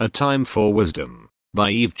A Time for Wisdom by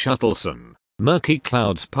Eve Chuttleson. Murky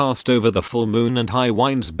clouds passed over the full moon and high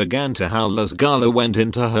winds began to howl as Carla went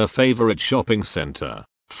into her favorite shopping center.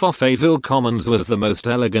 Foffeyville Commons was the most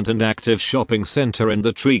elegant and active shopping center in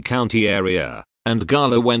the Tree County area, and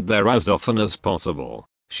Carla went there as often as possible.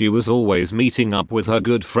 She was always meeting up with her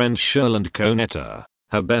good friends Shirl and Conetta,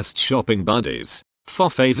 her best shopping buddies.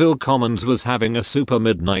 Foffeyville Commons was having a super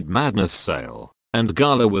midnight madness sale, and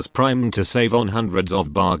Carla was primed to save on hundreds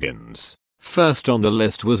of bargains. First on the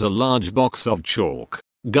list was a large box of chalk.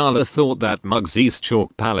 Carla thought that Mugsy's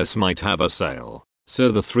Chalk Palace might have a sale,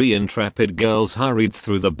 so the three intrepid girls hurried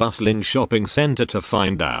through the bustling shopping center to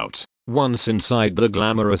find out. Once inside the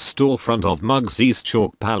glamorous storefront of Mugsy's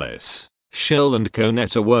Chalk Palace, Shirl and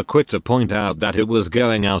Conetta were quick to point out that it was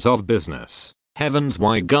going out of business. Heavens,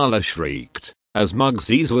 why, Carla shrieked, as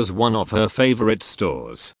Mugsy's was one of her favorite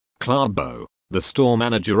stores. Clarbo, the store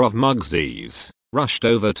manager of Mugsy's, rushed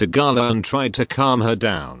over to Carla and tried to calm her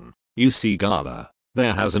down. You see, Carla,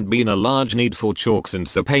 there hasn't been a large need for chalk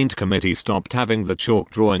since the paint committee stopped having the chalk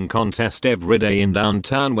drawing contest every day in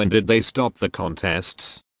downtown. When did they stop the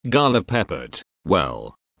contests? Carla peppered.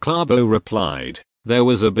 Well, Clarbo replied, there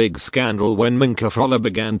was a big scandal when Minkafrolla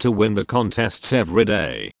began to win the contests every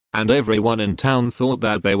day, and everyone in town thought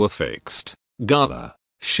that they were fixed. Carla,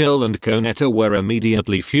 Shirl and Conetta were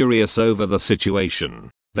immediately furious over the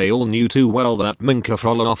situation. They all knew too well that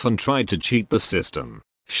Minkafrolla often tried to cheat the system.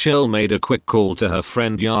 Shirl made a quick call to her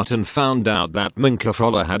friend Yart and found out that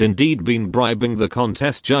Minkafrolla had indeed been bribing the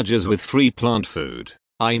contest judges with free plant food.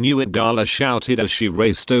 I knew it, Carla shouted as she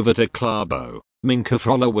raced over to Clarbo.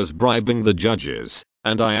 Minkafrolla was bribing the judges,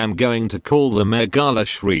 and I am going to call the mayor, Carla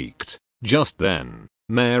shrieked. Just then,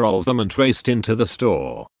 Mayor Alderman raced into the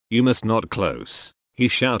store. You must not close, he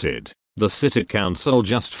shouted. The city council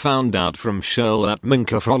just found out from Shirl that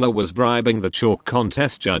Minkafrolla was bribing the chalk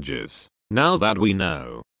contest judges. Now that we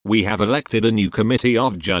know, we have elected a new committee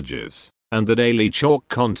of judges, and the daily chalk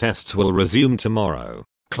contests will resume tomorrow.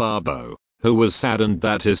 Clarbo, who was saddened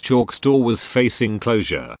that his chalk store was facing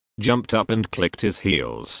closure, jumped up and clicked his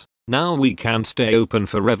heels. Now we can't stay open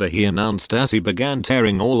forever, he announced as he began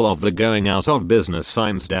tearing all of the going out of business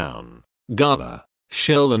signs down. Carla,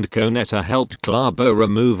 Shirl and Conetta helped Clarbo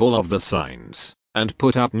remove all of the signs and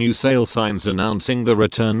put up new sale signs announcing the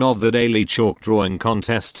return of the daily chalk drawing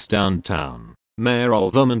contests downtown. Mayor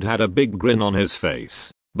Alderman had a big grin on his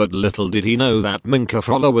face, but little did he know that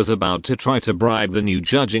Minkafrolla was about to try to bribe the new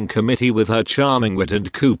judging committee with her charming wit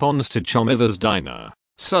and coupons to Chomiva's diner.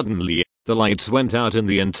 Suddenly, the lights went out in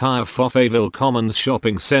the entire Foffeyville Commons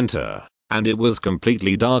shopping center, and it was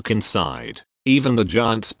completely dark inside. Even the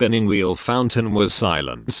giant spinning wheel fountain was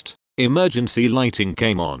silenced. Emergency lighting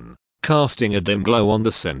came on, casting a dim glow on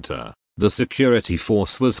the center. The security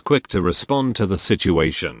force was quick to respond to the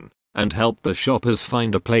situation and help the shoppers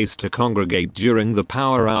find a place to congregate during the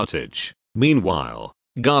power outage. Meanwhile,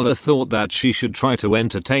 Carla thought that she should try to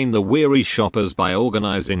entertain the weary shoppers by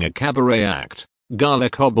organizing a cabaret act.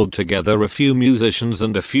 Carla cobbled together a few musicians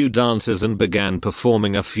and a few dancers and began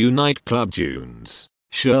performing a few nightclub tunes.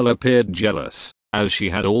 Shirl appeared jealous, as she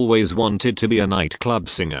had always wanted to be a nightclub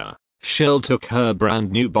singer. Shirl took her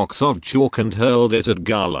brand new box of chalk and hurled it at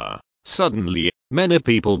Carla. Suddenly, many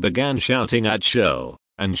people began shouting at Shirl,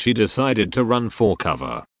 and she decided to run for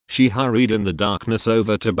cover. She hurried in the darkness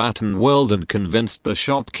over to Baton World and convinced the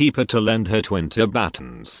shopkeeper to lend her 20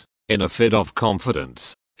 batons. In a fit of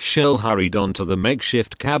confidence, Shirl hurried onto the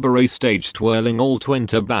makeshift cabaret stage, twirling all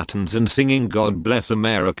 20 batons and singing God Bless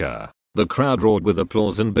America. The crowd roared with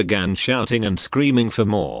applause and began shouting and screaming for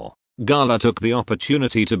more. Carla took the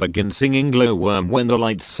opportunity to begin singing Glowworm when the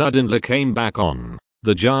lights suddenly came back on.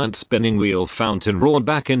 The giant spinning wheel fountain roared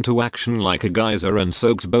back into action like a geyser and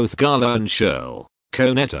soaked both Carla and Shirl.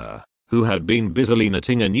 Conetta, who had been busily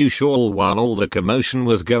knitting a new shawl while all the commotion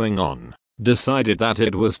was going on, decided that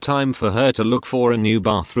it was time for her to look for a new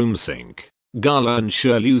bathroom sink. Carla and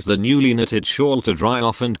Shirl used the newly knitted shawl to dry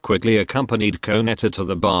off and quickly accompanied Conetta to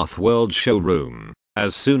the Bath World showroom.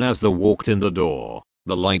 As soon as they walked in the door,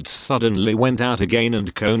 the lights suddenly went out again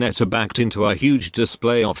and Conetta backed into a huge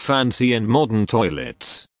display of fancy and modern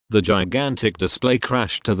toilets. The gigantic display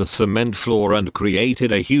crashed to the cement floor and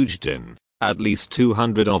created a huge din. At least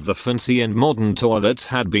 200 of the fancy and modern toilets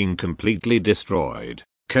had been completely destroyed.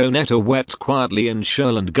 Conetta wept quietly and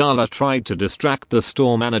Shirl and Carla tried to distract the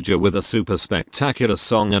store manager with a super spectacular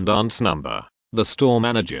song and dance number. The store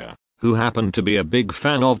manager, who happened to be a big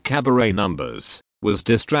fan of cabaret numbers, was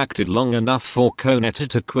distracted long enough for Conetta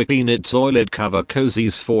to quickly knit toilet cover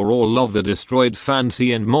cozies for all of the destroyed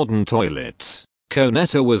fancy and modern toilets.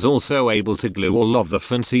 Conetta was also able to glue all of the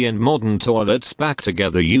fancy and modern toilets back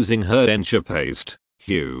together using her denture paste.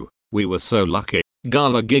 Phew, we were so lucky.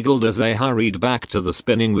 Carla giggled as they hurried back to the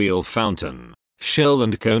spinning wheel fountain. Shell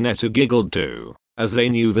and Conetta giggled too, as they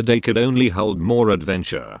knew the day could only hold more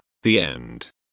adventure. The end.